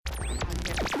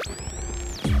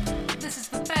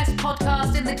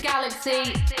podcast in the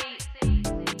galaxy,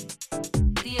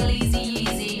 The Aleezy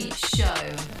Yeezy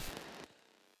Show.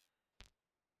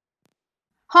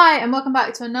 Hi, and welcome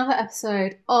back to another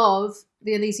episode of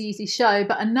The Aleezy Yeezy Show,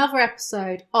 but another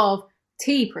episode of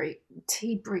Tea Break.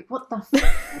 What the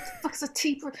fuck is a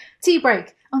Tea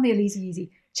Break on the Aleezy Yeezy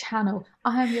channel.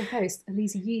 I am your host,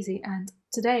 Aleezy Yeezy, and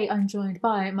today I'm joined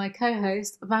by my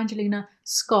co-host, Evangelina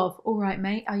Skov. All right,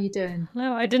 mate, how you doing?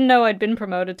 No, I didn't know I'd been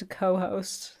promoted to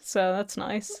co-host, so that's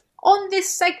nice. On this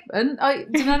segment,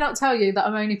 did I not tell you that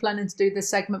I'm only planning to do this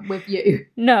segment with you?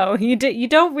 No, you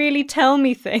don't really tell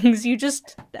me things, you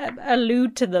just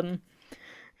allude to them.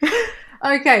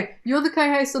 Okay, you're the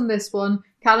co-host on this one,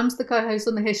 Callum's the co-host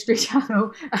on the History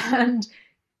channel, and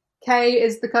Kay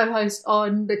is the co-host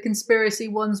on the conspiracy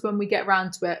ones when we get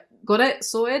round to it. Got it?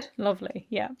 Sorted? Lovely,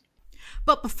 yeah.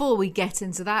 But before we get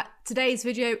into that, today's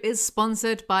video is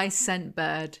sponsored by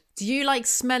Scentbird. Do you like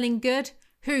smelling good?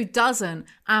 Who doesn't?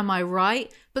 Am I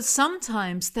right? But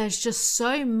sometimes there's just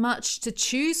so much to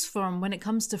choose from when it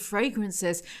comes to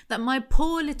fragrances that my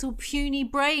poor little puny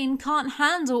brain can't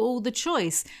handle all the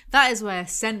choice. That is where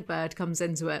Scentbird comes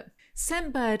into it.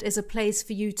 Scentbird is a place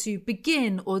for you to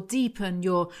begin or deepen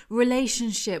your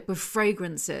relationship with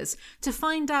fragrances, to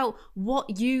find out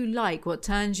what you like, what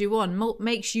turns you on, what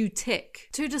makes you tick,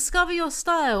 to discover your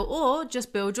style or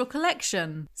just build your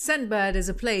collection. Scentbird is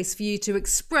a place for you to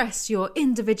express your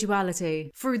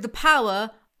individuality through the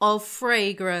power of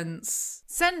fragrance.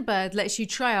 Scentbird lets you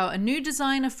try out a new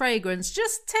designer fragrance,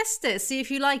 just test it, see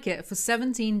if you like it, for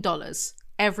 $17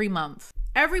 every month.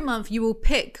 Every month you will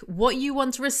pick what you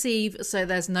want to receive, so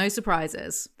there's no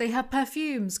surprises. They have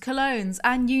perfumes, colognes,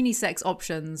 and unisex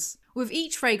options. With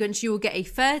each fragrance, you will get a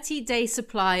 30-day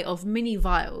supply of mini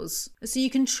vials, so you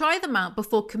can try them out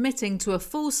before committing to a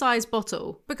full-size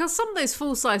bottle. Because some of those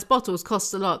full-size bottles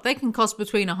cost a lot. They can cost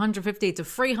between $150 to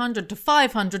 $300 to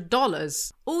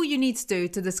 $500. All you need to do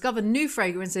to discover new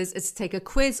fragrances is to take a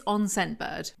quiz on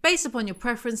Scentbird. Based upon your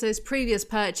preferences, previous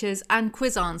purchase, and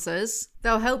quiz answers,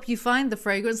 they'll help you find the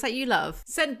fragrance that you love.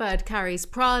 Scentbird carries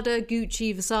Prada,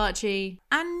 Gucci, Versace,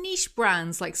 and niche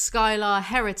brands like Skylar,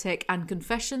 Heretic, and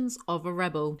Confessions of a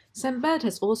Rebel. Scentbird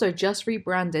has also just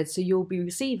rebranded, so you'll be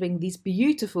receiving these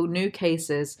beautiful new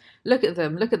cases. Look at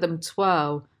them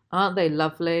twirl. Aren't they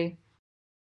lovely?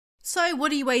 So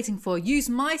what are you waiting for? Use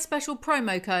my special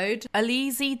promo code,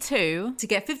 Aleezy2, to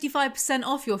get 55%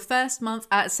 off your first month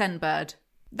at Scentbird.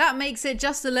 That makes it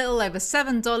just a little over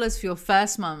 $7 for your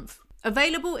first month.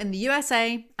 Available in the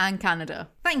USA and Canada.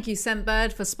 Thank you,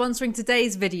 Scentbird, for sponsoring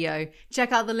today's video.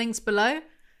 Check out the links below,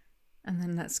 and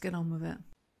then let's get on with it.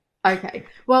 Okay,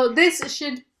 well, this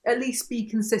should at least be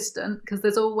consistent, because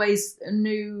there's always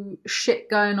new shit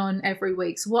going on every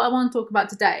week. So what I want to talk about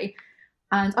today,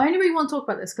 and I only really want to talk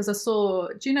about this because I saw,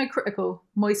 do you know Critical?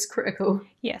 Moist Critical?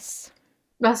 Yes.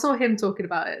 I saw him talking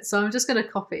about it, so I'm just going to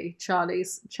copy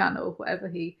Charlie's channel, whatever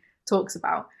he talks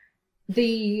about.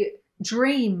 The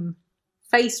dream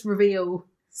face reveal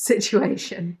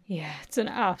situation. Yeah, it's an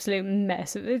absolute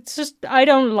mess. It's just, I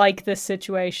don't like this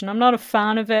situation. I'm not a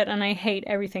fan of it, and I hate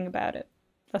everything about it.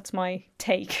 That's my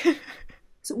take.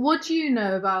 So what do you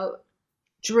know about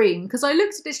Dream? Because I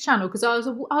looked at this channel because I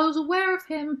was aware of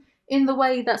him in the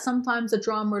way that sometimes a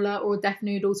Drama Alert or a Deaf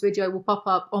Noodles video will pop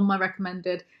up on my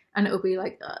recommended, and it'll be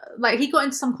like he got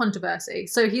into some controversy.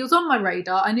 So he was on my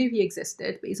radar. I knew he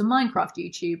existed, but he's a Minecraft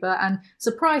YouTuber, and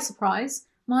surprise, surprise,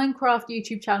 Minecraft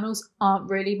YouTube channels aren't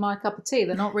really my cup of tea.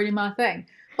 They're not really my thing.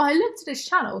 But I looked at his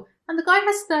channel, and the guy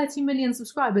has 30 million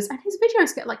subscribers, and his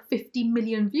videos get like 50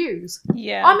 million views.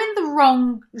 Yeah. I'm in the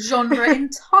wrong genre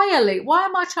entirely. Why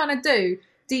am I trying to do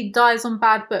deep dives on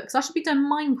bad books? I should be doing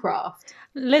Minecraft.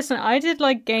 Listen, I did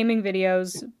like gaming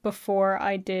videos before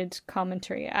I did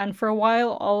commentary, and for a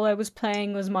while all I was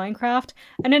playing was Minecraft,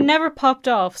 and it never popped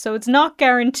off, so it's not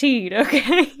guaranteed,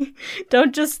 okay?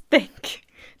 Don't just think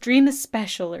Dream is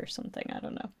special or something, I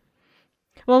don't know.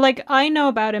 Well, like, I know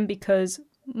about him because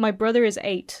my brother is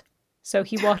 8, so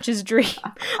he watches Dream.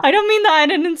 I don't mean that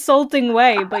in an insulting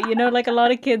way, but you know, like, a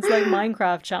lot of kids like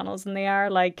Minecraft channels, and they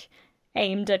are like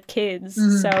aimed at kids.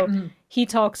 So he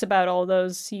talks about all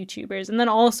those YouTubers, and then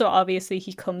also obviously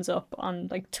he comes up on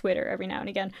like Twitter every now and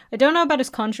again. I don't know about his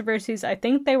controversies. I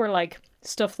think they were like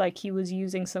stuff like he was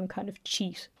using some kind of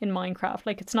cheat in Minecraft.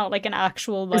 Like, it's not like an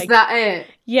actual like. Is that it?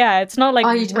 Yeah, it's not like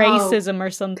racism or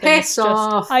something. Piss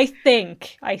off. I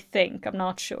think. I'm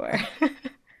not sure.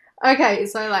 Okay,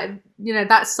 so like, you know,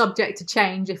 that's subject to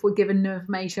change if we're given new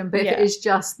information, but if it is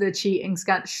just the cheating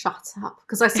scam, shut up.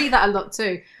 Because I see that a lot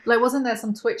too. Like, wasn't there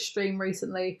some Twitch stream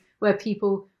recently where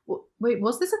people, wait,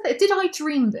 was this a thing? Did I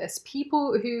dream this?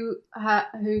 People who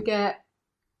get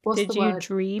What's Did the you word?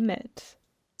 dream it?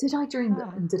 Did I dream it?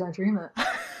 Ah. And did I dream it?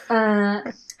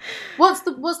 What's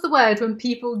the word when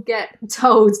people get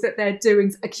told that they're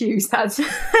doing accused? That's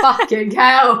fucking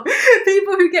hell.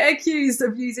 People who get accused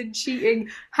of using cheating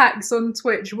hacks on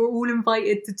Twitch were all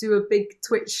invited to do a big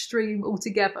Twitch stream all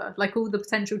together, like all the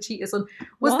potential cheaters on.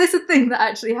 Was What? this a thing that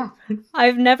actually happened?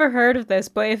 I've never heard of this,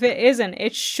 but if it isn't,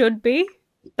 it should be.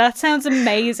 That sounds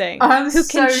amazing. I'm Who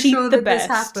can so cheat sure the that best?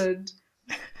 this happened.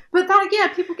 But that, yeah,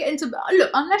 people get into look,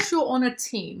 unless you're on a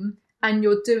team and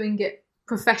you're doing it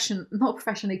not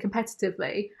professionally,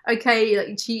 competitively, okay,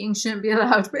 like cheating shouldn't be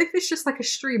allowed. But if it's just like a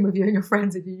stream of you and your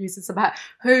friends and you use this about,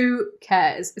 who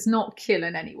cares? It's not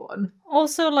killing anyone.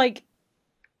 Also, like,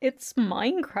 it's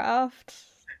Minecraft.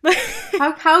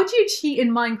 How do you cheat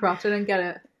in Minecraft? I don't get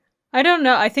it. I don't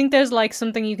know. I think there's like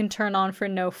something you can turn on for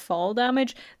no fall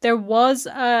damage. There was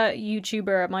a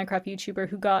YouTuber, a Minecraft YouTuber,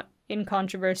 who got in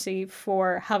controversy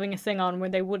for having a thing on where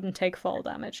they wouldn't take fall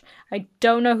damage. I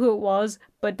don't know who it was,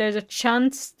 but there's a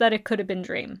chance that it could have been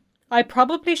Dream. I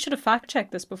probably should have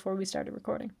fact-checked this before we started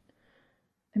recording.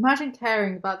 Imagine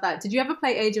caring about that. Did you ever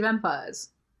play Age of Empires?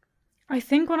 I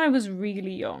think when I was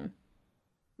really young.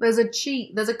 There's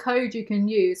a code you can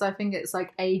use. I think it's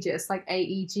like Aegis, like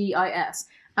AEGIS.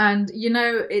 And you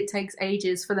know it takes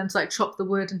ages for them to like chop the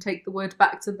wood and take the wood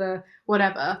back to the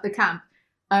camp.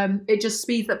 It just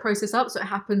speeds that process up, so it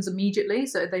happens immediately.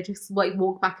 So they just like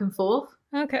walk back and forth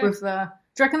Okay. with the.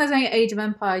 Do you reckon there's any Age of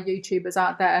Empire YouTubers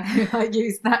out there who like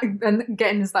use that and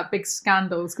getting into that big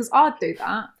scandals? Because I'd do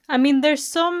that. I mean, there's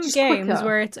some Just games quicker.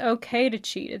 where it's okay to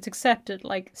cheat. It's accepted,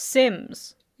 like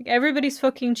Sims. Like everybody's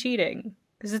fucking cheating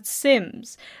because it's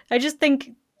Sims. I just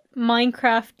think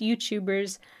Minecraft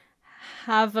YouTubers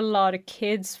have a lot of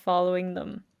kids following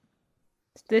them.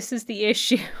 This is the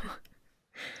issue.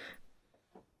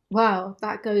 Well,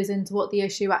 that goes into what the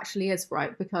issue actually is,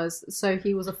 right? Because so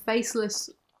he was a faceless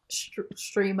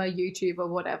streamer, YouTuber,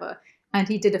 whatever, and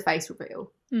he did a face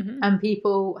reveal, Mhm. and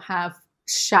people have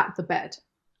shat the bed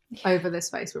over this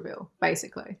face reveal,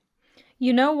 basically.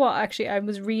 You know what? Actually, I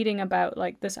was reading about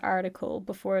like this article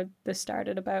before this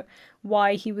started about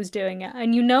why he was doing it,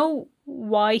 and you know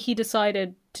why he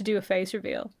decided to do a face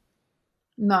reveal.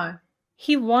 No.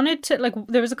 He wanted to, like,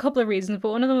 there was a couple of reasons, but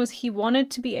one of them was he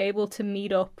wanted to be able to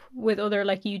meet up with other,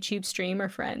 like, YouTube streamer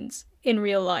friends in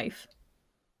real life.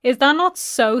 Is that not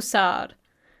so sad?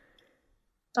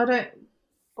 I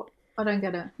don't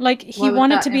get it. Like, he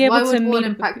wanted to be able why to would meet one up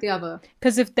impact the other?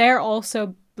 because if they're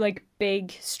also, like,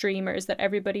 big streamers that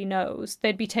everybody knows,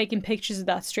 they'd be taking pictures of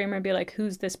that streamer and be like,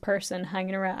 who's this person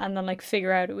hanging around? And then, like,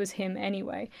 figure out it was him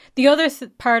anyway. The other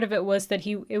part of it was that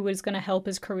it was going to help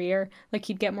his career. Like,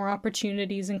 he'd get more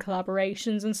opportunities and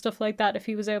collaborations and stuff like that if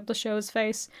he was able to show his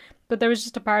face. But there was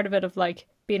just a part of it of, like,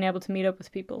 being able to meet up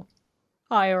with people.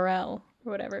 IRL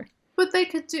or whatever. But he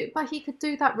could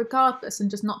do that regardless and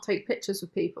just not take pictures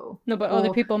with people. No, but Or-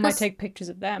 other people might 'cause- take pictures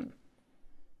of them.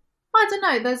 I don't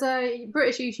know. There's a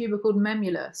British YouTuber called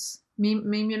Memulus.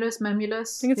 Memulus.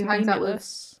 I think it's who hangs out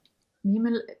with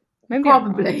Memulus. Probably Maybe I'm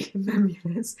wrong.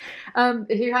 Memulus.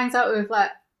 Who hangs out with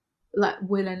like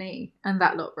Will and E and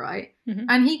that lot, right? Mhm.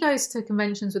 And he goes to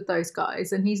conventions with those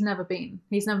guys, and he's never been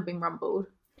rumbled.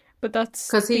 But that's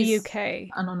 'Cause the he's- UK.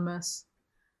 Anonymous.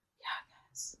 Yeah, I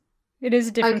guess. It is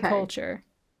a different Okay. culture.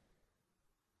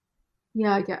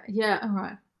 Yeah, I get. Yeah, all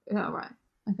right. Yeah, all right.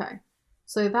 Okay.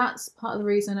 So that's part of the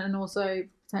reason, and also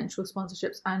potential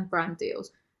sponsorships and brand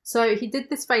deals. So he did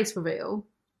this face reveal,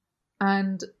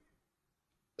 and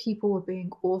people were being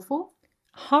awful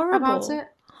Horrible. about it.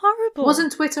 Horrible.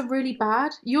 Wasn't Twitter really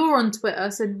bad? You're on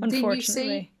Twitter, so didn't you Unfortunately.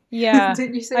 see? Yeah.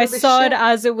 Didn't you see I all this saw shit? it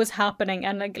as it was happening,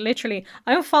 and like literally,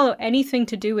 I don't follow anything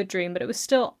to do with Dream, but it was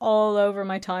still all over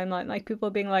my timeline. Like people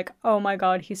being like, "Oh my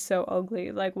god, he's so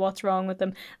ugly! Like, what's wrong with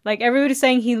him?" Like everybody's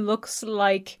saying he looks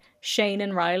like Shane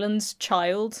and Ryland's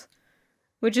child,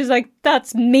 which is like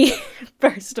that's me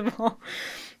first of all.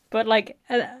 But like,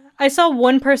 I saw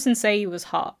one person say he was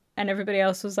hot, and everybody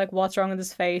else was like, "What's wrong with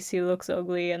his face? He looks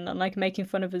ugly," and then like making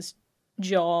fun of his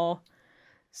jaw.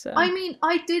 So I mean,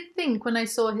 I did think when I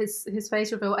saw his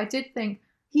face reveal, I did think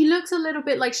he looks a little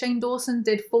bit like Shane Dawson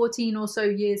did 14 or so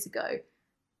years ago.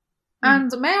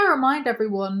 And may I remind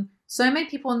everyone, so many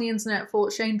people on the internet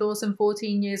thought Shane Dawson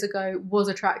 14 years ago was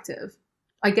attractive.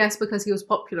 I guess because he was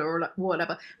popular or like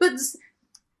whatever. But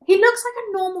he looks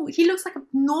like a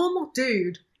normal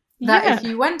dude. That if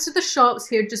you went to the shops,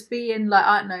 he would just be in like,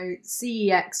 I don't know,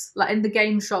 CEX, like in the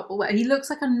game shop or whatever. He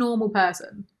looks like a normal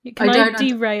person. Can I don't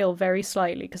derail very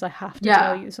slightly because I have to Yeah.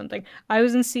 tell you something? I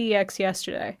was in CEX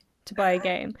yesterday to buy a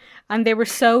game, and they were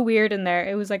so weird in there.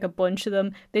 It was like a bunch of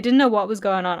them. They didn't know what was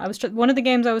going on. One of the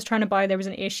games I was trying to buy, there was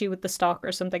an issue with the stock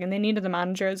or something, and they needed the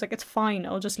manager. I was like, it's fine,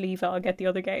 I'll just leave it. I'll get the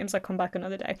other games. I'll come back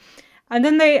another day. And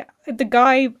then the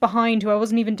guy behind, who I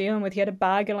wasn't even dealing with, he had a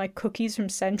bag of like cookies from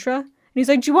Centra, and he's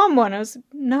like, "Do you want one?" I was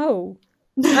no.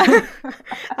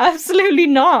 Absolutely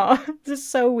not. This is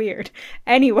so weird.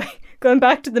 Anyway, going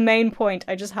back to the main point,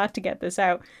 I just had to get this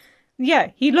out.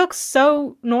 Yeah, he looks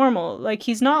so normal. Like,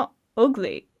 he's not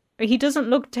ugly. He doesn't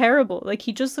look terrible. Like,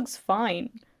 he just looks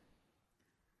fine.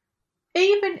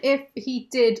 Even if he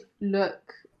did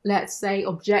look, let's say,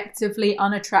 objectively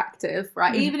unattractive,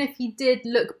 right? Even if he did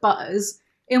look butters,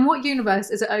 in what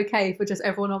universe is it okay for just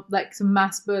everyone like to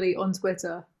mass bully on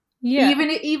Twitter? Yeah. Even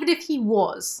if he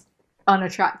was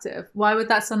unattractive, why would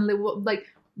that suddenly, like,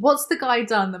 what's the guy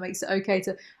done that makes it okay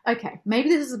to, okay, maybe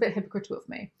this is a bit hypocritical of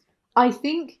me. I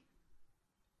think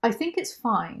it's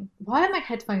fine. Why are my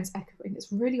headphones echoing?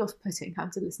 It's really off-putting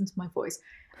having to listen to my voice.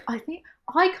 I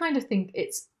kind of think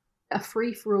it's a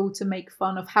free-for-all to make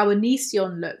fun of how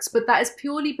Onision looks, but that is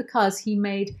purely because he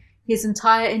made his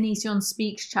entire Onision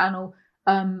Speaks channel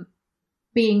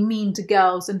being mean to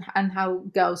girls and how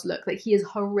girls look. Like, he is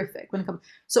horrific when it comes.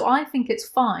 So I think it's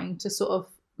fine to sort of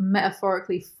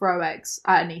metaphorically throw eggs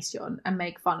at Onision and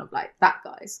make fun of like that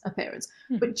guy's appearance.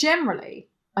 But generally,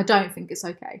 I don't think it's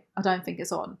okay. I don't think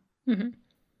it's on.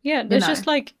 Yeah, there's just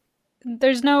like,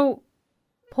 there's no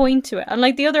point to it. And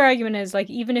like the other argument is like,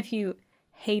 even if you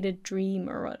hated Dream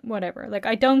or whatever, like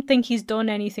I don't think he's done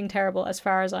anything terrible as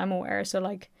far as I'm aware. So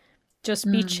like,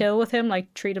 just be chill with him,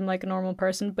 like treat him like a normal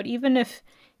person. But even if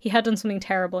he had done something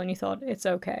terrible and you thought it's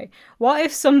okay, what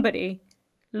if somebody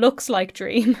looks like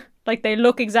Dream? Like they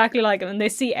look exactly like him and they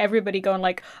see everybody going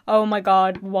like, oh my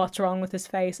God, what's wrong with his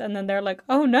face? And then they're like,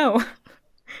 oh no.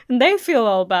 And they feel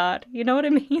all bad. You know what I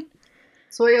mean?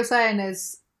 So what you're saying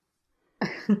is,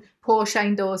 poor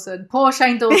Shane Dawson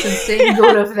seeing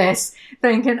all of this,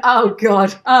 thinking, oh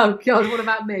God, what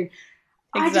about me?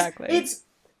 Exactly.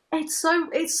 It's so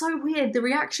weird. The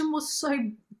reaction was so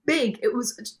big. It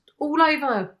was all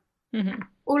over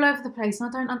the place,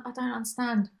 and I don't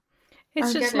understand.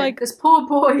 It's just like this poor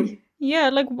boy. Yeah,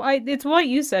 like it's what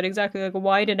you said exactly. Like,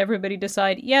 why did everybody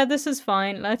decide? Yeah, this is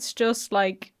fine. Let's just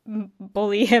like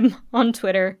bully him on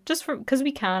Twitter just because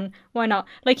we can. Why not?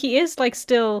 Like, he is like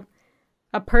still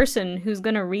a person who's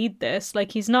gonna read this.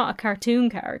 Like, he's not a cartoon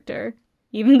character,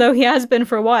 even though he has been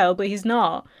for a while. But he's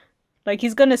not. Like,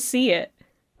 he's gonna see it.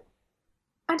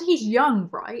 And he's young,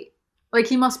 right? Like,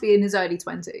 he must be in his early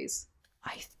 20s.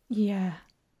 Yeah.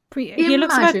 He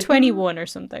looks about 21 or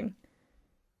something.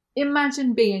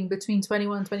 Imagine being between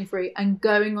 21 and 23 and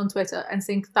going on Twitter and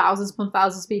seeing thousands upon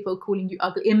thousands of people calling you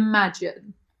ugly.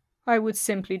 Imagine. I would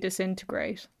simply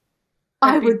disintegrate.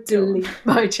 I would delete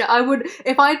my chat. I would,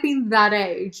 if I'd been that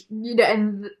age, you know,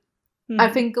 and I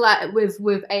think like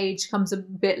with age comes a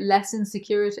bit less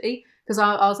insecurity, because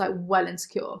I was like well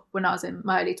insecure when I was in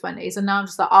my early 20s, and now I'm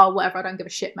just like, oh, whatever, I don't give a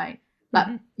shit, mate. Like,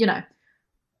 you know.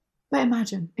 But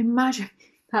imagine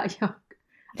that young,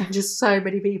 and just so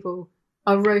many people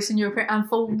are roasting your appearance, and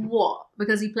for what?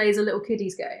 Because he plays a little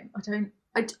kiddies game. I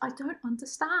don't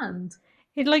understand.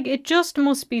 It just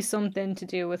must be something to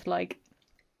do with like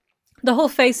the whole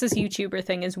faceless YouTuber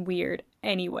thing is weird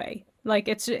anyway. Like,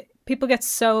 it's people get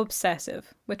so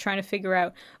obsessive with trying to figure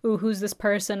out, ooh, who's this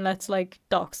person? Let's like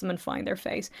dox them and find their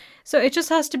face. So it just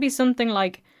has to be something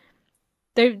like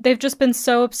they've just been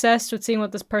so obsessed with seeing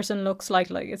what this person looks like.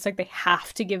 Like, it's like they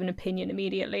have to give an opinion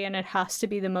immediately, and it has to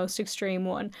be the most extreme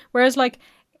one. Whereas like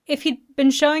if he'd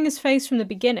been showing his face from the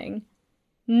beginning,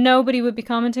 nobody would be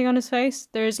commenting on his face.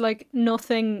 There's like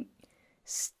nothing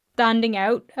standing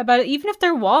out about it. Even if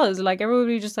there was, like, everybody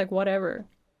would be just like, whatever.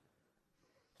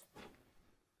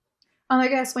 And I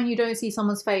guess when you don't see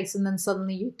someone's face and then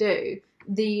suddenly you do,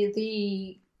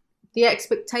 the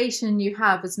expectation you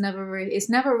have is never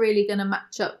really going to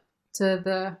match up to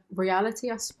the reality,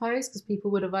 I suppose, because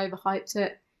people would have overhyped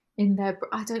it in their.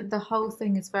 The whole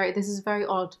thing is this is very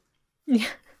odd. Yeah.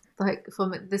 Like,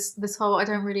 from this whole, I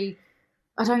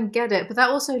don't get it. But that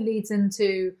also leads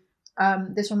into,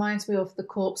 this reminds me of the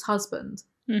corpse husband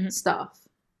stuff,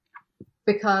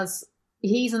 because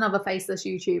he's another faceless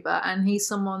YouTuber, and he's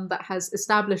someone that has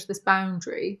established this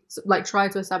boundary, like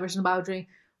tried to establish a boundary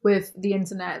with the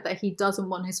internet, that he doesn't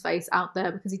want his face out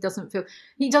there because he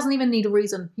doesn't even need a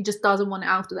reason. He just doesn't want it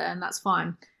out there, and that's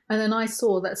fine. And then I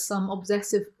saw that some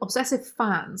obsessive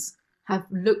fans have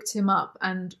looked him up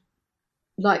and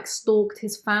like stalked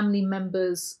his family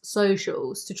members'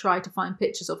 socials to try to find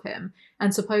pictures of him.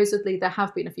 And supposedly there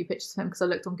have been a few pictures of him, because I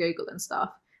looked on Google and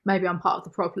stuff. Maybe I'm part of the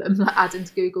problem, like adding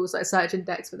to Google's like search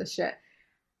index for this shit.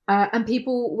 And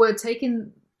people were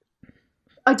taking,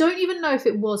 I don't even know if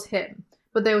it was him,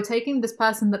 but they were taking this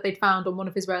person that they'd found on one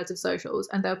of his relative socials,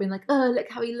 and they were being like, oh, look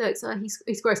how he looks, oh,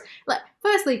 he's gross. Like,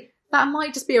 firstly, that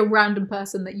might just be a random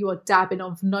person that you are dabbing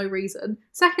on for no reason.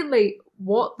 Secondly,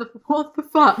 what the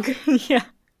fuck? Yeah.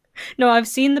 No, I've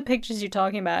seen the pictures you're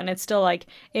talking about, and it's still like,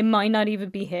 it might not even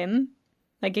be him.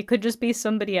 Like, it could just be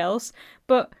somebody else.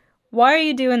 But why are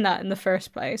you doing that in the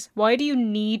first place? Why do you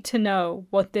need to know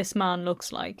what this man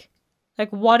looks like?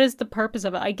 Like, what is the purpose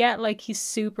of it? I get, like, he's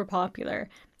super popular,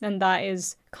 and that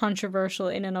is controversial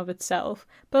in and of itself.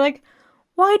 But, like,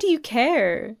 why do you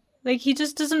care? Like, he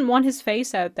just doesn't want his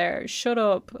face out there. Shut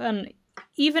up. And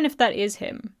even if that is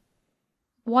him,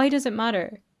 why does it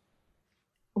matter?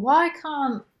 Why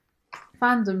can't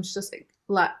fandoms just,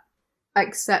 like,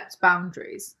 accept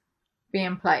boundaries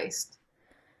being placed?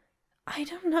 I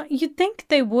don't know. You'd think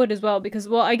they would as well, because,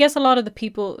 well, I guess a lot of the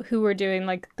people who were doing,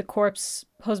 like, the corpse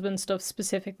husband stuff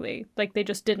specifically, like, they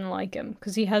just didn't like him,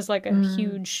 because he has, like, a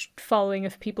huge following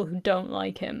of people who don't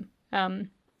like him.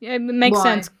 It makes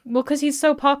sense. Well, because he's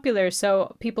so popular,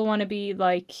 so people want to be,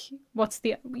 like, what's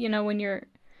the, you know, when you're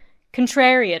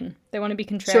contrarian. They want to be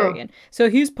contrarian. Sure. So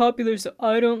he's popular, so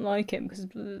I don't like him, because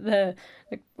like,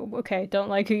 okay, don't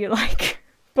like who you like.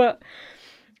 But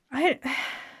I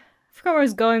forgot where I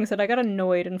was going with it. I got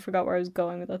annoyed and forgot where I was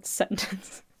going with that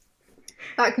sentence.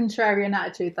 That contrarian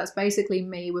attitude, that's basically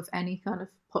me with any kind of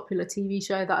popular TV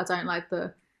show that I don't like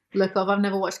the look of. I've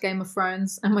never watched Game of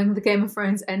Thrones, and when the Game of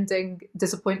Thrones ending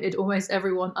disappointed almost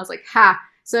everyone, I was like, ha,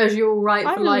 Serge, you're all right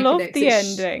for liking it. I loved the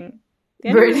ending. The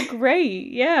ending was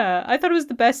great, yeah. I thought it was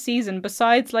the best season,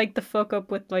 besides, like, the fuck up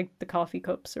with, like, the coffee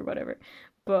cups or whatever.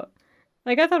 But,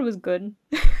 like, I thought it was good.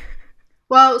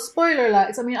 Well, spoiler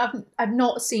alerts. I mean, I've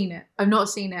not seen it.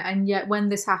 And yet when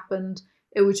this happened,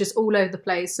 it was just all over the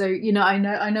place. So, you know, I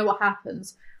know what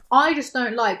happens. I just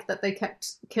don't like that they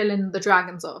kept killing the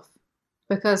dragons off,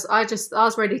 because I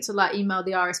was ready to, like, email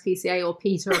the RSPCA or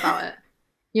Peter about it.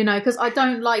 You know, because I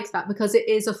don't like that, because it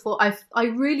is I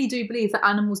really do believe that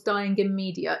animals dying in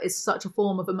media is such a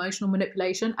form of emotional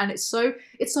manipulation, and it's so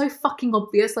fucking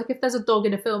obvious. Like, if there's a dog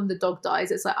in a film, the dog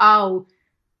dies, it's like, oh,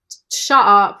 shut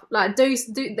up. Like, do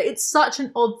it's such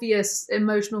an obvious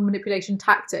emotional manipulation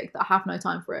tactic that I have no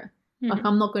time for it. Mm-hmm. Like,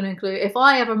 I'm not going to include, if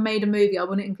I ever made a movie, I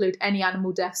wouldn't include any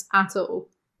animal deaths at all.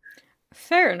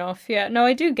 Fair enough, yeah. No,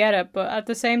 I do get it, but at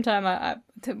the same time,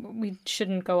 we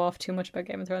shouldn't go off too much about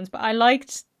Game of Thrones, but I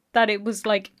liked that it was,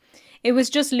 like, it was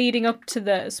just leading up to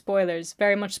the spoilers,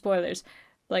 very much spoilers,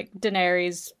 like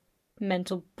Daenerys'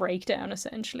 mental breakdown,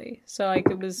 essentially. So, like,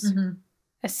 it was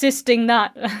assisting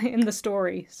that in the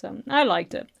story, so I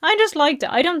liked it. I just liked it.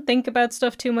 I don't think about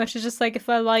stuff too much. It's just like, if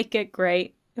I like it,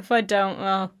 great. If I don't,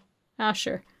 well,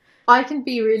 sure. I can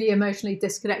be really emotionally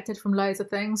disconnected from loads of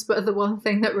things, but the one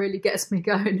thing that really gets me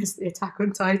going is the Attack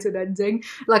on Titan ending.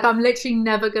 Like, I'm literally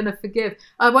never going to forgive.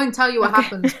 I won't tell you what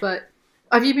happens, but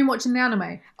have you been watching the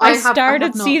anime? I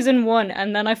started season 1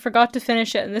 and then I forgot to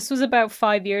finish it, and this was about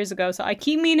 5 years ago, so I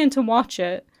keep meaning to watch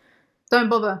it. Don't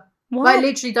bother. What? Like,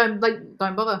 literally don't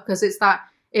bother, because it's that,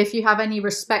 if you have any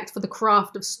respect for the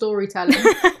craft of storytelling,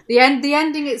 the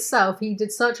ending itself, he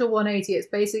did such a 180. It's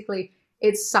basically,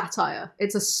 it's satire.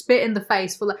 It's a spit in the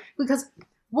face for, like, because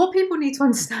what people need to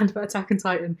understand about Attack on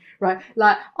Titan, right?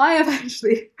 Like,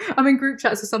 I'm in group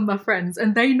chats with some of my friends,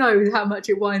 and they know how much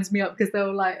it winds me up, because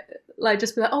they'll like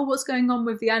just be like, oh, what's going on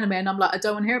with the anime? And I'm like, I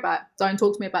don't want to hear about it. Don't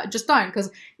talk to me about it. Just don't, because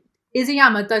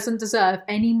Izayama doesn't deserve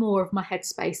any more of my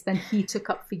headspace than he took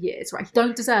up for years, right? He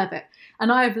don't deserve it.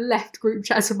 And I have left group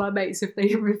chats with my mates if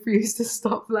they refuse to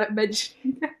stop, like,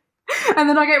 mentioning it. And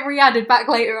then I get re-added back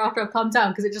later after I've calmed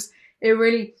down, because I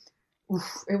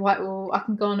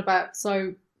can go on about,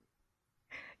 so...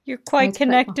 You're quite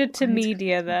connected to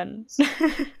media then,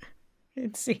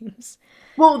 it seems.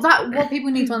 Well, what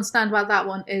people need to understand about that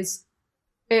one is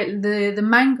the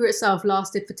manga itself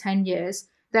lasted for 10 years.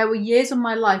 There were years of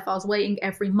my life I was waiting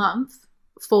every month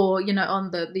for, you know,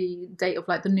 on the date of,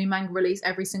 like, the new manga release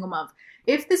every single month.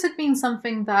 If this had been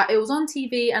something that it was on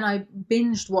TV and I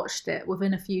binged watched it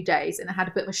within a few days and it had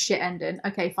a bit of a shit ending,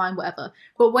 okay, fine, whatever.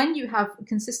 But when you have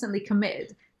consistently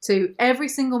committed to every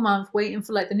single month waiting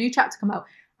for, like, the new chapter to come out,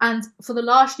 and for the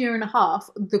last year and a half,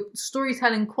 the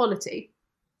storytelling quality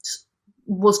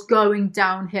was going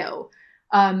downhill.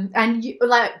 And a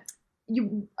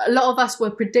lot of us were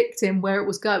predicting where it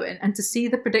was going, and to see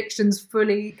the predictions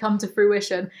fully come to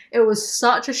fruition, it was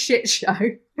such a shit show.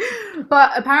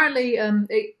 But apparently,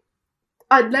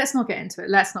 let's not get into it.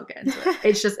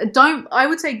 It's just, I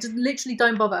would say just literally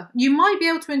don't bother. You might be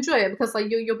able to enjoy it, because, like,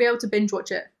 you'll be able to binge watch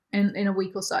it in a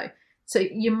week or so. So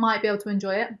you might be able to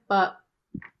enjoy it, but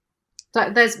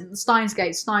There's Steins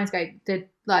Gate. Steins Gate did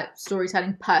like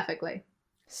storytelling perfectly.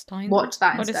 Watch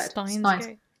that what instead. Is Steins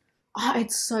Gate? Oh,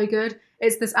 it's so good.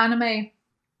 It's this anime.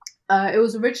 It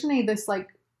was originally this like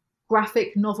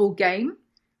graphic novel game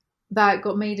that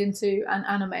got made into an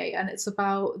anime, and it's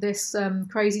about this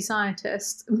crazy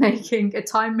scientist making a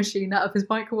time machine out of his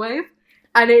microwave.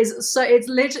 And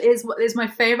it's my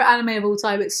favorite anime of all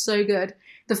time. It's so good.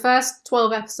 The first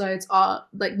 12 episodes are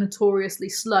like notoriously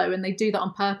slow, and they do that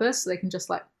on purpose so they can just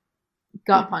like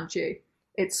gut punch you.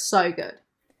 It's so good.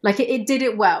 Like it did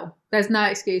it well. There's no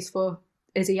excuse for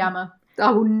Izuyama.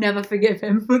 I will never forgive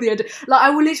him for the end. Like I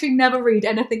will literally never read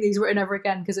anything he's written ever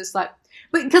again, because it's like,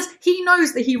 because he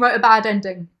knows that he wrote a bad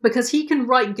ending, because he can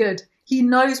write good. He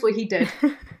knows what he did.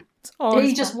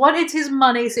 He just wanted his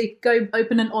money so he could go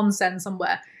open an onsen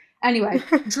somewhere. Anyway,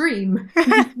 Dream.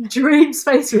 Dream's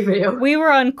face reveal. We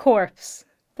were on Corpse.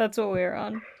 That's what we were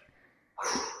on.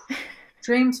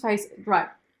 Dream's face. Right.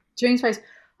 Dream's face.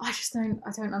 I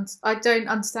don't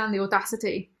understand the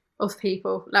audacity of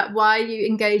people. Like, why are you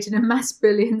engaging in mass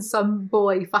bullying some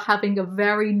boy for having a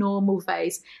very normal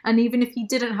face? And even if he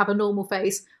didn't have a normal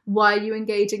face, why are you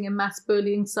engaging in mass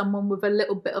bullying someone with a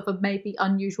little bit of a maybe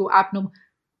unusual, abnormal...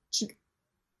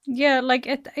 Yeah, like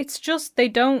it's just they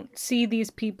don't see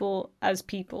these people as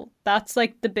people. That's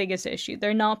like the biggest issue.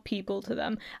 They're not people to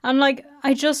them. And like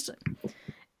I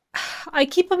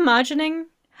keep imagining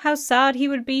how sad he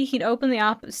would be. He'd open the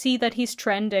app, see that he's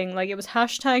trending. Like it was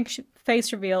hashtag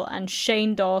face reveal and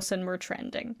Shane Dawson were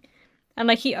trending. And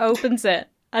like he opens it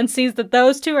and sees that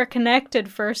those two are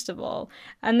connected first of all.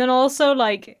 And then also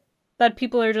like that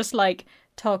people are just like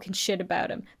talking shit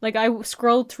about him. Like I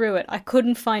scrolled through it. I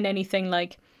couldn't find anything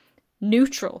like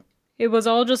neutral. It was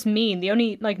all just mean. The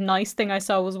only like nice thing I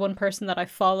saw was one person that I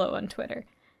follow on Twitter,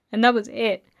 and that was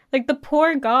it. Like the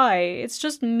poor guy, it's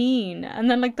just mean. And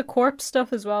then like the corpse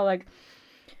stuff as well, like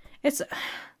it's,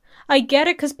 I get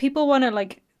it because people want to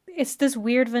like, it's this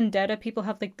weird vendetta people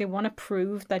have, like they want to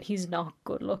prove that he's not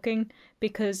good looking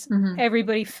because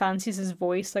everybody fancies his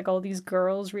voice. Like all these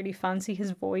girls really fancy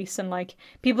his voice, and like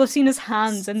people have seen his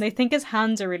hands and they think his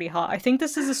hands are really hot. I think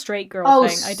this is a straight girl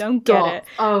thing. I don't get it.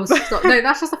 Oh, stop. No,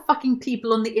 that's just the fucking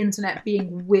people on the internet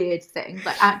being weird thing.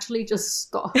 Like actually just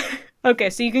stop. Okay,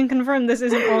 so you can confirm this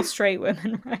isn't all straight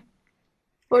women, right?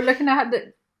 Well, looking at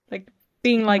the... Like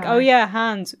being like, oh yeah,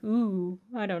 hands. Ooh,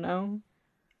 I don't know.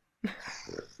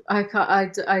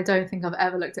 I don't think I've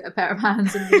ever looked at a pair of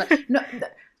hands and been like,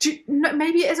 no,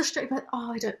 maybe it is a straight, but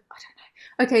I don't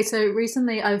know. Okay, so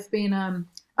recently I've been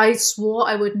I swore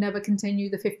I would never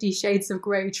continue the 50 Shades of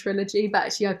Grey trilogy, but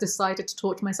actually I've decided to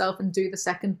torture myself and do the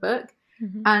second book.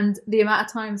 And the amount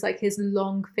of times like his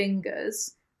long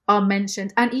fingers are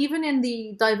mentioned, and even in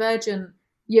the Divergent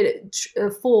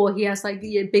 4, he has like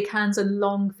big hands and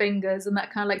long fingers, and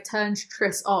that kind of like turns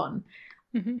Triss on.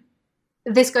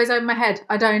 This goes over my head.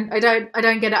 I don't get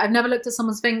it. I've never looked at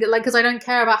someone's finger, like, because I don't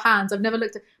care about hands. I've never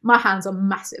looked at, my hands are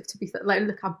massive, to be fair. Like,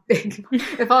 look how big.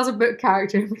 If I was a book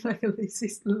character, it'd be like, at least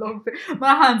these long,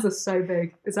 my hands are so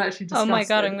big. It's actually disgusting. Oh my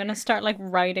god, I'm gonna start like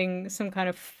writing some kind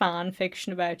of fan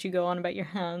fiction about you, go on about your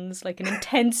hands, like an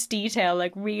intense detail,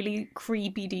 like really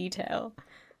creepy detail.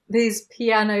 These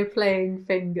piano playing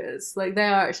fingers, like they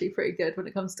are actually pretty good when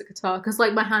it comes to guitar, because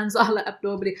like my hands are like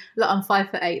abnormally, look, I'm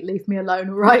 5'8", leave me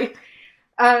alone, right?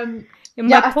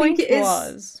 My point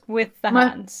was with the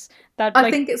hands that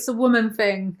I think it's a woman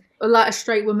thing, or like a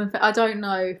straight woman thing. I don't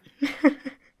know.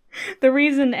 The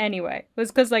reason anyway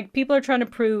was because like people are trying to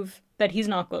prove that he's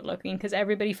not good looking because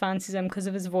everybody fancies him because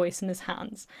of his voice and his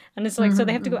hands, and it's like so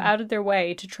they have to go out of their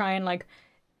way to try and like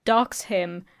dox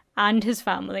him and his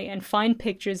family and find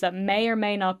pictures that may or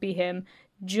may not be him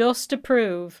just to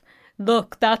prove,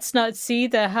 look, that's not, see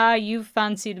you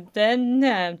fancied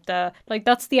the like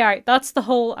that's the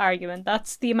whole argument.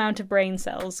 That's the amount of brain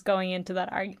cells going into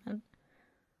that argument.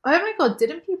 Oh my god,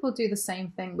 didn't people do the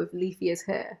same thing with Leafy's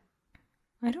hair?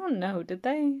 I don't know, did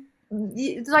they?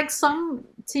 Like some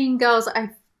teen girls, I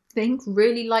think,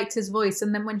 really liked his voice,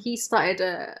 and then when he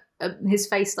started, his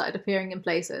face started appearing in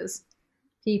places,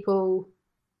 people...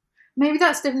 Maybe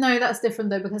that's different. No, that's different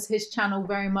though, because his channel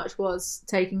very much was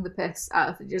taking the piss out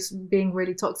of, just being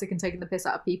really toxic and taking the piss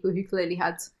out of people who clearly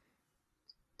had,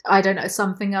 I don't know,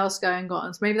 something else going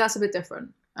on. So maybe that's a bit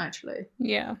different, actually.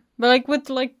 Yeah, but like with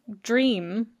like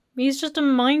Dream, he's just a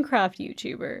Minecraft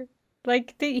YouTuber.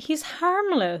 Like he's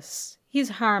harmless. He's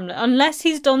harmless unless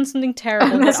he's done something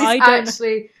terrible.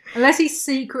 Unless he's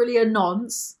secretly a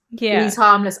nonce. Yeah, he's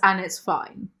harmless and it's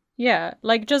fine. Yeah,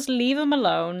 like just leave him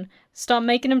alone. Stop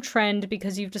making him trend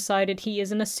because you've decided he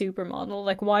isn't a supermodel.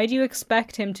 Like, why do you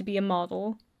expect him to be a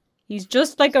model? He's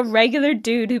just like a regular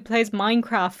dude who plays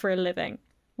Minecraft for a living.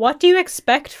 What do you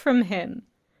expect from him?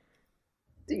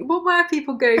 What were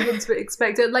people going on to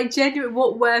expect? Like, genuine,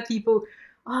 what were people...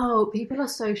 Oh, people are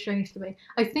so strange to me.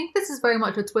 I think this is very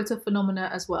much a Twitter phenomena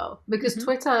as well. Because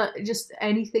Twitter, just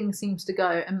anything seems to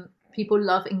go, and people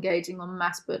love engaging on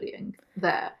mass bullying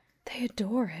there. They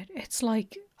adore it. It's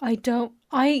like, I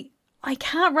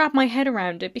can't wrap my head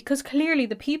around it, because clearly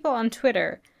the people on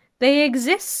Twitter, they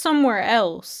exist somewhere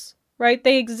else, right?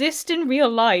 They exist in real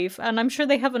life, and I'm sure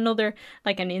they have another,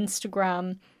 like an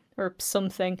Instagram or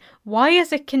something. Why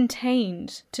is it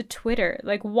contained to Twitter?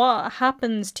 Like, what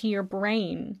happens to your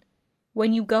brain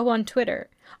when you go on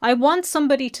Twitter? I want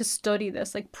somebody to study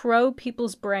this, like probe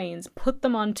people's brains, put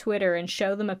them on Twitter and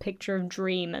show them a picture of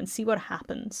Dream and see what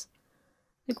happens.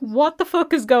 Like, what the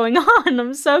fuck is going on?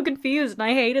 I'm so confused and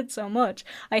I hate it so much.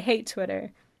 I hate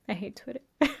Twitter.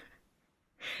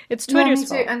 It's Twitter's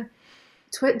fault. And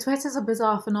Twitter's a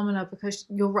bizarre phenomenon because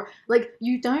you're right. Like,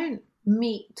 you don't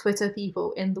meet Twitter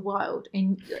people in the wild,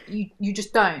 and you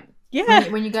just don't. Yeah.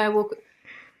 When you go walk,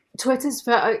 Twitter's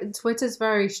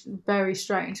very, very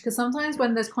strange, because sometimes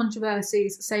when there's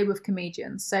controversies, say with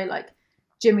comedians, say like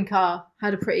Jimmy Carr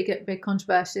had a pretty big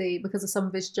controversy because of some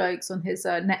of his jokes on his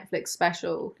Netflix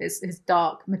special, his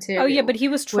dark material. Oh yeah, but he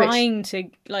was trying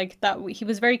to, like, that. He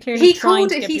was very clearly he trying called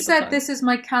to it. get He people said, talking. "This is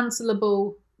my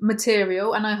cancelable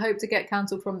material, and I hope to get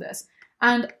cancelled from this."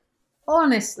 And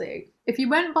honestly, if you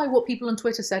went by what people on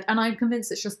Twitter said, and I'm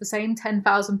convinced it's just the same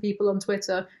 10,000 people on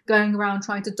Twitter going around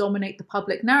trying to dominate the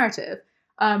public narrative,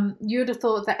 you would have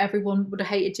thought that everyone would have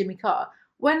hated Jimmy Carr.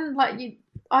 When, like,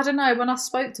 I don't know, when I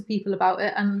spoke to people about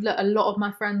it, and look, a lot of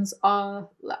my friends are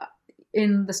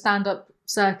in the stand-up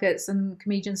circuits and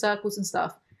comedian circles and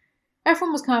stuff,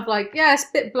 everyone was kind of like, yeah, it's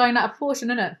a bit blown out of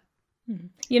proportion, isn't it?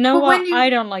 You know what?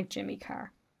 I don't like Jimmy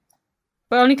Carr.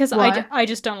 But only because Why? I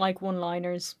just don't like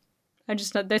one-liners.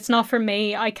 It's not for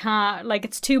me. I can't, like,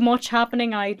 it's too much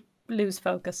happening. I lose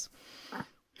focus. I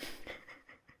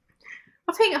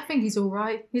think he's all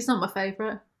right. He's not my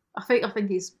favourite. I think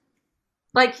he's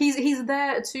like he's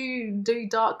there to do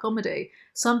dark comedy.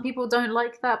 Some people don't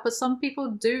like that, but some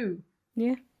people do.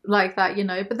 Yeah. Like that, you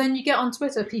know. But then you get on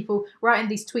Twitter, people writing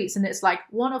these tweets, and it's like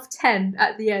 1 of 10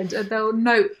 at the end, and they'll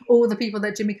note all the people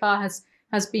that Jimmy Carr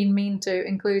has been mean to,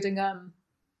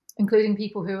 including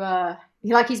people who are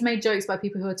he's made jokes by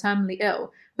people who are terminally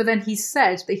ill. But then he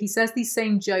said that he says these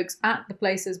same jokes at the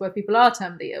places where people are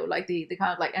terminally ill, like the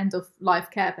kind of like end of life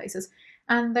care places,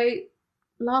 and they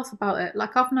laugh about it.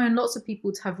 Like, I've known lots of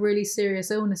people to have really serious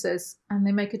illnesses, and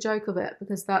they make a joke of it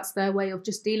because that's their way of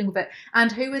just dealing with it.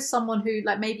 And who is someone who,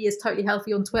 like, maybe is totally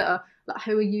healthy on Twitter? Like,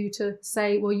 who are you to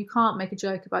say, well, you can't make a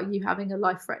joke about you having a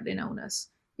life-threatening illness,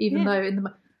 even though in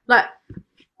the like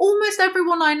almost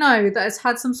everyone I know that has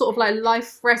had some sort of like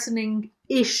life-threatening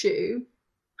issue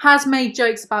has made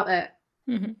jokes about it.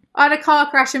 Mm-hmm. I had a car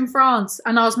crash in France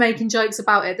and I was making jokes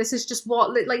about it. This is just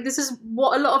this is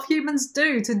what a lot of humans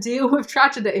do to deal with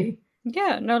tragedy.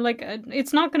 Yeah, no, like,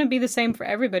 it's not going to be the same for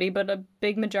everybody, but a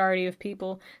big majority of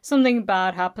people, something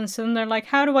bad happens to them, they're like,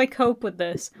 how do I cope with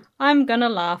this? I'm gonna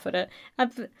laugh at it.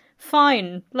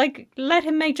 Fine, like, let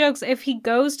him make jokes. If he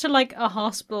goes to, like, a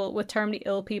hospital with terminally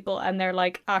ill people and they're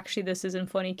like, actually, this isn't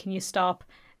funny, can you stop?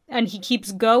 And he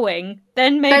keeps going,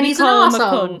 then maybe he's call him an a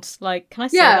arsehole. cunt. Like, can I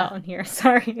say that on here?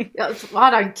 Sorry.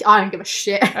 I don't give a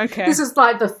shit. Okay. This is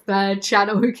like the third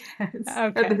channel, who cares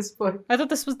Okay. at this point. I thought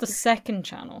this was the second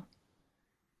channel.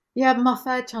 Yeah, but my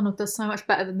third channel does so much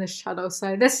better than this channel,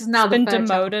 so this is now It's been the third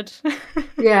channel. demoted.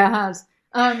 Yeah, it has.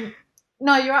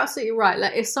 No, you're absolutely right.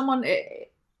 Like, if someone...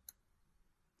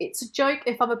 It's a joke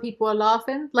if other people are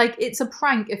laughing. Like, it's a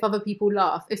prank if other people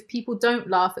laugh. If people don't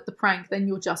laugh at the prank, then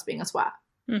you're just being a swat.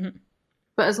 Mm-hmm.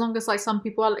 But as long as, like, some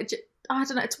people are... like, I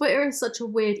don't know. Twitter is such a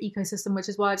weird ecosystem, which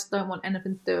is why I just don't want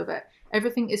anything to do with it.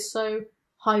 Everything is so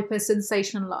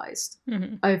hyper-sensationalized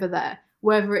over there.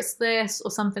 Whether it's this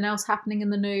or something else happening in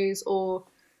the news, or...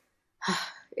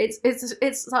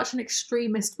 It's such an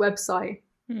extremist website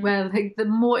where, like, the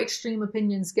more extreme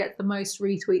opinions get the most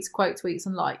retweets, quote tweets,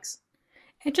 and likes.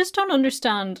 I just don't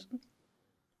understand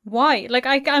why. Like,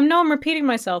 I know I'm repeating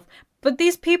myself, but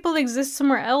these people exist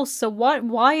somewhere else, so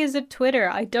why is it Twitter?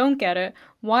 I don't get it.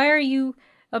 Why are you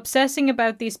obsessing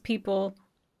about these people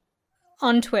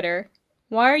on Twitter?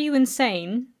 Why are you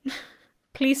insane?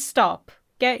 Please stop.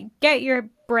 Get your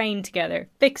brain together.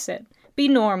 Fix it. Be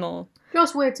normal.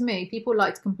 Just weird to me. People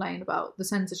like to complain about the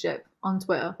censorship on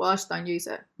Twitter. Well, I just don't use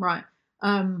it. Right.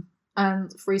 And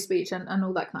free speech and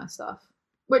all that kind of stuff.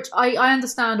 Which I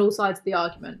understand all sides of the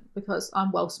argument because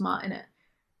I'm well smart in it.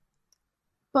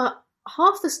 But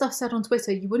half the stuff said on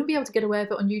Twitter, you wouldn't be able to get away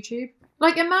with it on YouTube.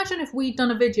 Like, imagine if we'd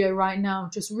done a video right now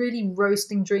just really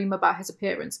roasting Dream about his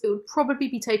appearance. It would probably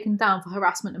be taken down for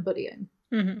harassment and bullying.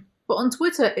 Mm-hmm. But on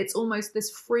Twitter, it's almost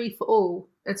this free-for-all.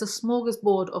 It's a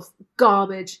smorgasbord of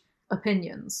garbage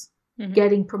opinions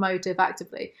getting promoted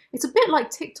actively. It's a bit like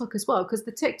TikTok as well, because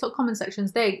the TikTok comment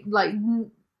sections, they, like...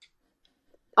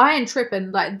 I ain't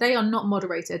tripping. Like, they are not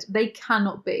moderated. They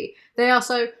cannot be. They are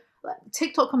so...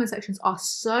 TikTok comment sections are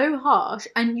so harsh,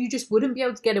 and you just wouldn't be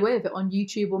able to get away with it on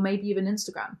YouTube or maybe even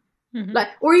Instagram, like,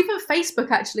 or even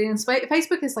Facebook actually. And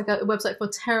Facebook is like a website for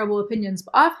terrible opinions.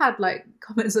 But I've had like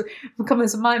comments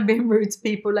of mine being rude to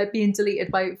people, like being deleted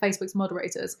by Facebook's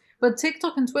moderators. But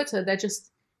TikTok and Twitter, they're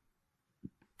just...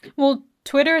 Well,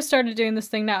 Twitter has started doing this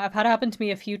thing now. I've had it happen to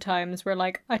me a few times where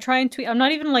like I try and tweet. I'm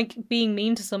not even like being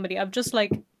mean to somebody. I've just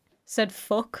like said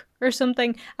fuck or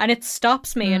something, and it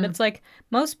stops me, and it's like,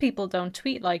 most people don't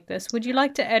tweet like this. Would you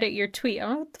like to edit your tweet? I'm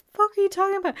like, what the fuck are you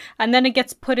talking about? And then it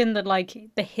gets put in the like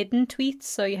the hidden tweets,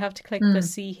 so you have to click the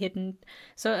see hidden.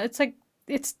 So it's like,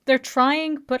 they're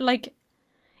trying, but like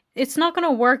it's not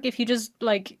gonna work if you just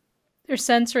like they're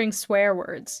censoring swear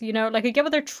words, you know? Like, I get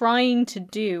what they're trying to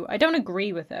do. I don't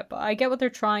agree with it, but I get what they're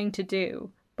trying to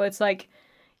do. But it's like,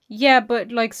 yeah, but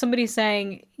like somebody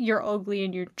saying you're ugly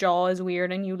and your jaw is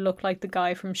weird and you look like the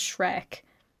guy from Shrek.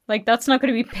 Like, that's not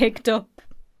going to be picked up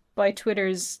by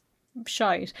Twitter's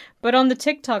shite. But on the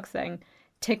TikTok thing,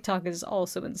 TikTok is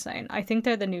also insane. I think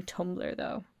they're the new Tumblr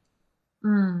though.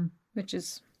 Which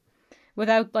is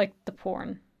without like the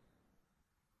porn.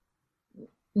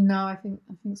 No, I think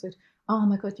so. Oh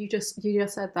my god, you just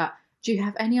said that. Do you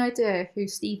have any idea who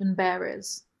Stephen Bear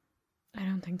is? I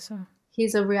don't think so.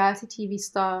 He's a reality TV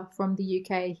star from the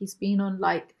UK. He's been on,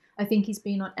 like, I think he's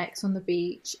been on X on the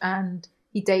Beach, and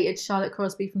he dated Charlotte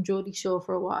Crosby from Geordie Shore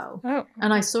for a while. Oh.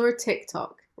 And I saw a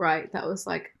TikTok, right, that was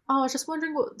like, oh, I was just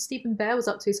wondering what Stephen Bear was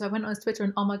up to. So I went on his Twitter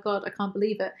and, oh my god, I can't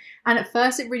believe it. And at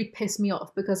first it really pissed me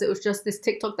off because it was just this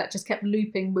TikTok that just kept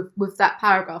looping with that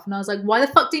paragraph. And I was like, why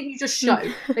the fuck didn't you just show?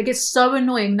 Like, it's so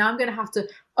annoying. Now I'm going to have to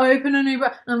open a new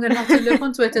and I'm going to have to look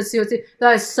on Twitter to see what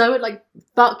that is so, like,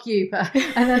 fuck you.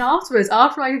 And then afterwards,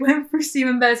 after I went through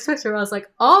Stephen Bear's Twitter, I was like,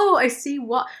 oh, I see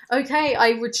what. Okay,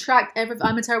 I retract everything.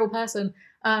 I'm a terrible person.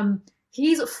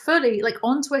 He's fully, like,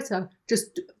 on Twitter,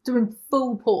 just doing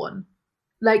full porn.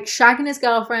 Like, shagging his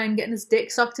girlfriend, getting his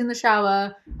dick sucked in the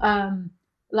shower,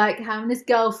 like, having his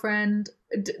girlfriend...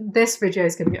 This video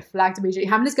is going to get flagged immediately.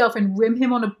 Having his girlfriend rim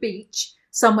him on a beach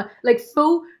somewhere. Like,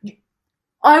 full...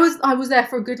 I was there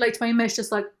for a good, like, 20 minutes,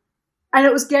 just, like... And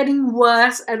it was getting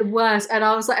worse and worse. And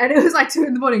I was like... And it was, like, 2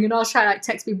 in the morning, and I was trying to, like,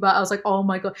 text people, but I was like, oh,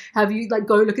 my God. Have you, like,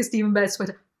 go look at Stephen Bear's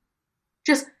Twitter.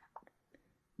 Just...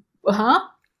 Huh?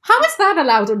 How is that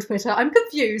allowed on Twitter? I'm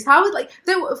confused. How is, like,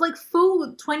 there were like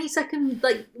full 20-second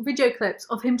like video clips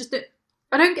of him just doing...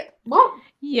 I don't get what.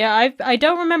 Yeah, I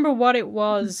don't remember what it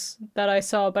was that I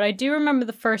saw, but I do remember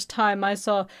the first time I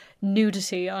saw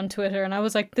nudity on Twitter, and I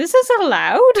was like, "This is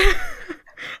allowed."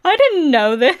 I didn't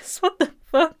know this. What the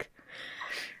fuck?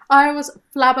 I was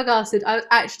flabbergasted. I was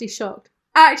actually shocked.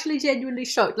 Actually, genuinely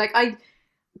shocked. Like, I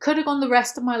could have gone the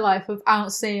rest of my life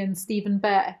without seeing Stephen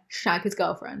Bear shag his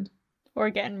girlfriend. Or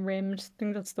getting rimmed. I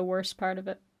think that's the worst part of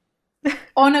it.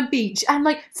 On a beach. And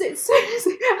like,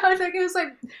 seriously,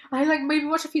 I maybe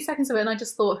watched a few seconds of it and I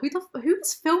just thought, who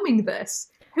is filming this?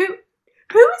 Who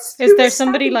is there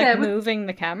somebody like moving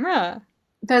the camera?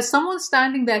 There's someone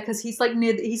standing there because he's like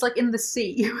in the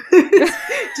sea.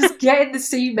 Just get in the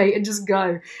sea, mate, and just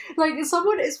go. Like,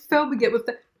 someone is filming it with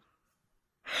the...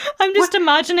 I'm just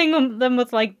imagining them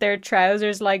with like their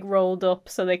trousers like rolled up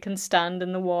so they can stand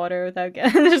in the water without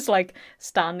getting just like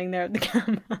standing there at the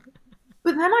camera.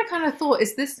 But then I kind of thought,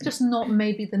 is this just not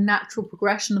maybe the natural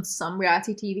progression of some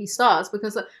reality TV stars?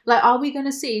 Because like, are we going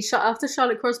to see, after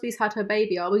Charlotte Crosby's had her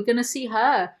baby, are we going to see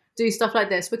her do stuff like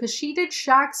this? Because she did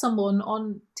shag someone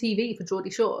on TV for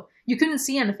Geordie Shore. You couldn't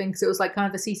see anything because it was like kind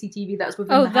of the CCTV that was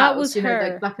within the house. Oh, that was her. Know,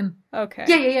 like black and... Okay.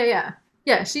 Yeah.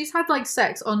 Yeah, she's had like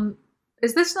sex on...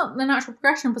 Is this not the natural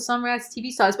progression for some reality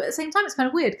TV stars? But at the same time, it's kind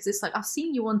of weird because it's like, I've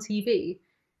seen you on TV.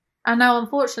 And now,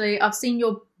 unfortunately, I've seen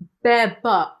your bare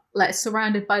butt, like,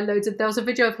 surrounded by loads of... There was a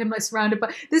video of him, like, surrounded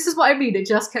by... This is what I mean. It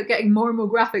just kept getting more and more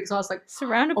graphic. So I was like...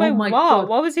 Surrounded by what? God.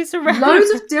 What was he surrounded by? Loads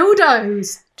of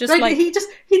dildos. Just like... He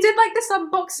did, like, this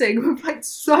unboxing with, like,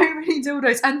 so many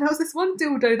dildos. And there was this one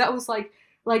dildo that was, like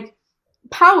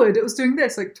powered. It was doing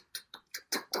this, like...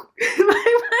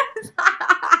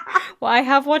 Well, I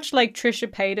have watched like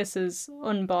Trisha Paytas's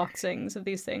unboxings of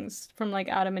these things from like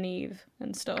Adam and Eve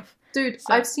and stuff. Dude,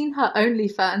 so. I've seen her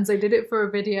OnlyFans. I did it for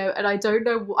a video, and I don't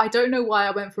know why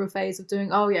I went through a phase of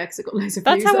doing. Oh yeah, because it got loads of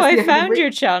views. That's how I found your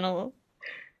channel.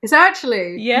 It's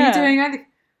actually yeah. You doing anything?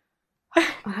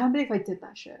 I can't believe I did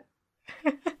that shit.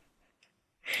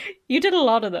 You did a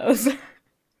lot of those.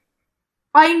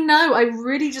 I know, I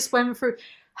really just went through...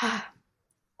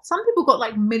 Some people got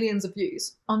like millions of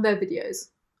views on their videos.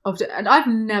 And I've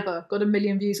never got a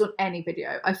million views on any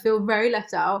video. I feel very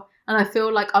left out. And I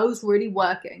feel like I was really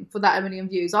working for that 1 million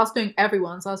views. I was doing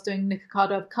everyone's. I was doing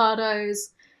Nikocado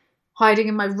Avocados, hiding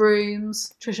in my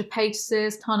rooms, Trisha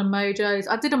Paytas's, Tana Mojo's.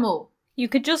 I did them all. You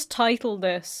could just title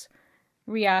this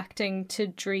Reacting to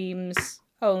Dreams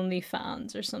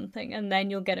OnlyFans or something, and then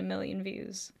you'll get 1 million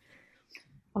views.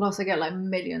 I'll also get like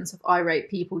millions of irate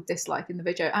people disliking the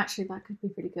video. Actually, that could be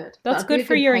pretty good. That's good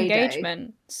for your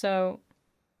engagement. So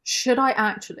should I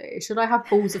have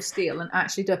balls of steel and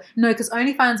actually do it? No, because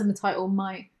OnlyFans in the title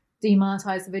might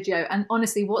demonetize the video. And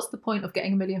honestly, what's the point of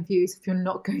getting 1 million views if you're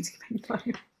not going to make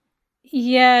money?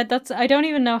 Yeah, I don't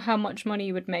even know how much money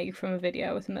you would make from a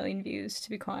video with 1 million views, to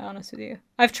be quite honest with you.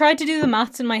 I've tried to do the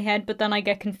maths in my head, but then I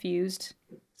get confused.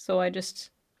 So I just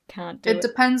can't do it. It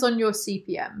depends on your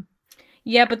CPM.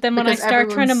 Yeah, but then when I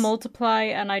start trying to multiply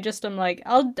and I'm like,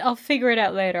 I'll figure it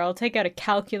out later. I'll take out a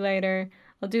calculator.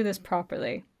 I'll do this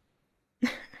properly.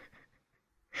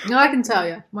 No, I can tell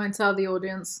you. I won't tell the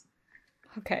audience.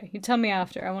 Okay, you tell me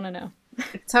after. I want to know. I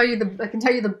can tell you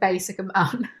the basic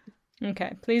amount.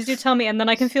 Okay, please do tell me, and then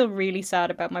I can feel really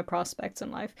sad about my prospects in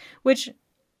life.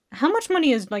 How much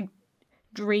money is like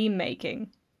dream making?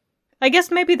 I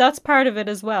guess maybe that's part of it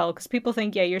as well, because people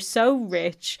think, yeah, you're so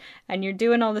rich and you're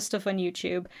doing all this stuff on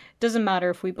YouTube. Doesn't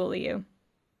matter if we bully you.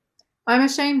 I'm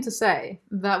ashamed to say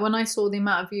that when I saw the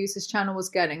amount of views his channel was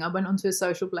getting, I went onto his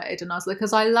Social Blade and I was like,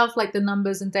 because I love like the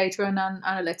numbers and data and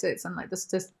analytics and like the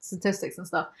statistics and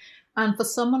stuff. And for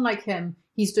someone like him,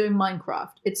 he's doing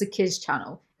Minecraft. It's a kids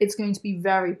channel. It's going to be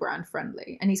very brand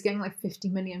friendly, and he's getting like 50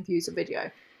 million views a video.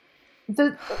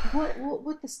 What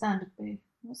would the standard be?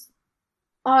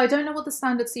 I don't know what the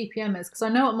standard CPM is, because I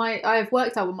know I've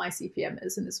worked out what my CPM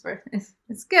is, and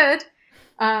it's good.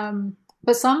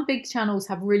 But some big channels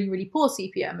have really, really poor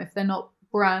CPM if they're not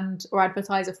brand or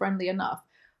advertiser friendly enough.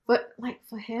 But like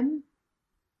for him,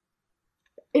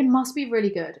 it must be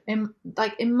really good.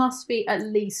 It must be at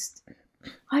least,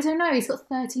 I don't know, he's got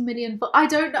 30 million, but I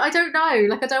don't know.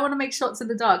 Like, I don't want to make shots in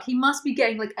the dark. He must be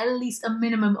getting like at least a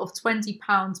minimum of £20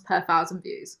 per 1,000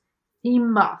 views. He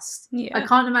must. Yeah. I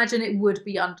can't imagine it would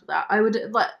be under that. I would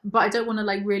but I don't want to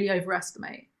like really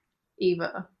overestimate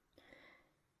either.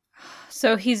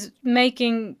 So he's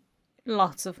making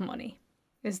lots of money,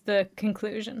 is the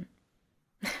conclusion.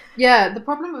 Yeah, the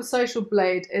problem with Social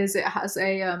Blade is it has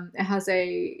a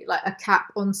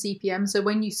cap on CPM. So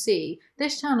when you see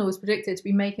this channel is predicted to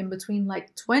be making between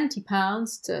like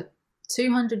 £20 to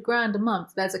 200 grand a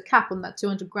month, there's a cap on that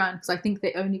 200 grand, because I think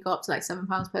they only go up to like £7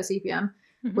 per CPM,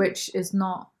 which is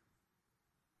not.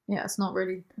 Yeah, it's not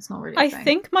really. I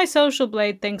think my Social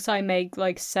Blade thinks I make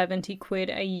like 70 quid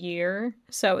a year,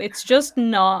 so it's just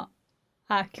not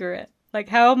accurate. Like,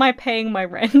 how am I paying my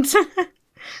rent?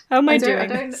 How am I doing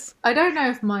this? I don't know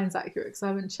if mine's accurate, because I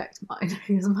haven't checked mine,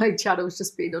 because my channel's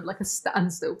just been on like a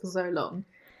standstill for so long.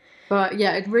 But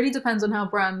yeah, it really depends on how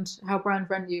brand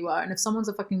friendly you are, and if someone's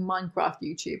a fucking Minecraft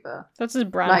YouTuber, that's as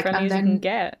brand friendly as you can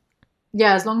get.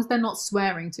 Yeah, as long as they're not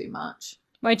swearing too much.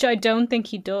 Which I don't think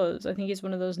he does. I think he's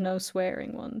one of those no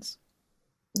swearing ones.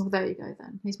 Well, there you go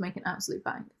then. He's making absolute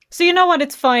bank. So you know what?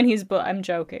 It's fine. But I'm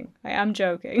joking. I am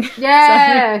joking.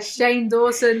 Yeah, Shane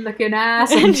Dawson looking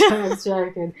ass. I'm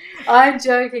joking. I'm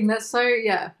joking. That's so,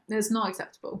 yeah. It's not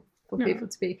acceptable for people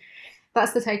to be.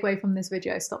 That's the takeaway from this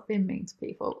video. Stop being mean to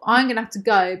people. I'm going to have to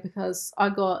go because I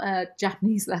got a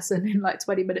Japanese lesson in like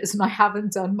 20 minutes and I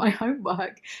haven't done my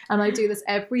homework. And I do this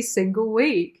every single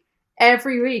week.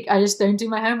 Every week, I just don't do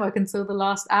my homework until the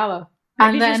last hour.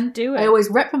 Maybe and then just do it. I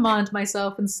always reprimand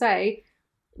myself and say,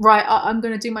 right, I'm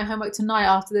going to do my homework tonight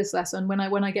after this lesson when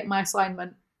I get my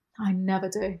assignment. I never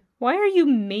do. Why are you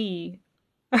me?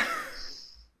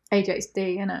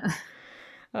 ADHD, innit?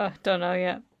 Don't know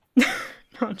yet.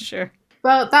 Not sure.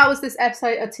 Well, that was this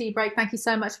episode of Tea Break. Thank you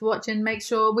so much for watching. Make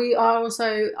sure we are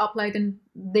also uploading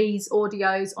these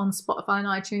audios on Spotify and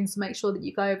iTunes, so make sure that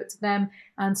you go over to them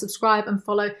and subscribe and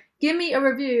follow. Give me a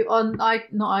review on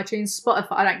not iTunes,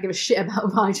 Spotify. I don't give a shit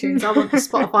about iTunes. I want the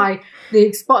Spotify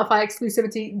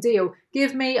exclusivity deal.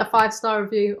 Give me a 5-star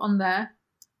review on there.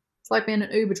 It's like being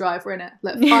an Uber driver, innit?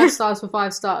 Look, 5 stars for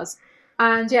 5 stars.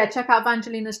 And yeah, check out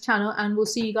Evangelina's channel, and we'll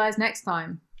see you guys next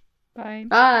time. Bye.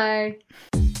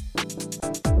 Bye.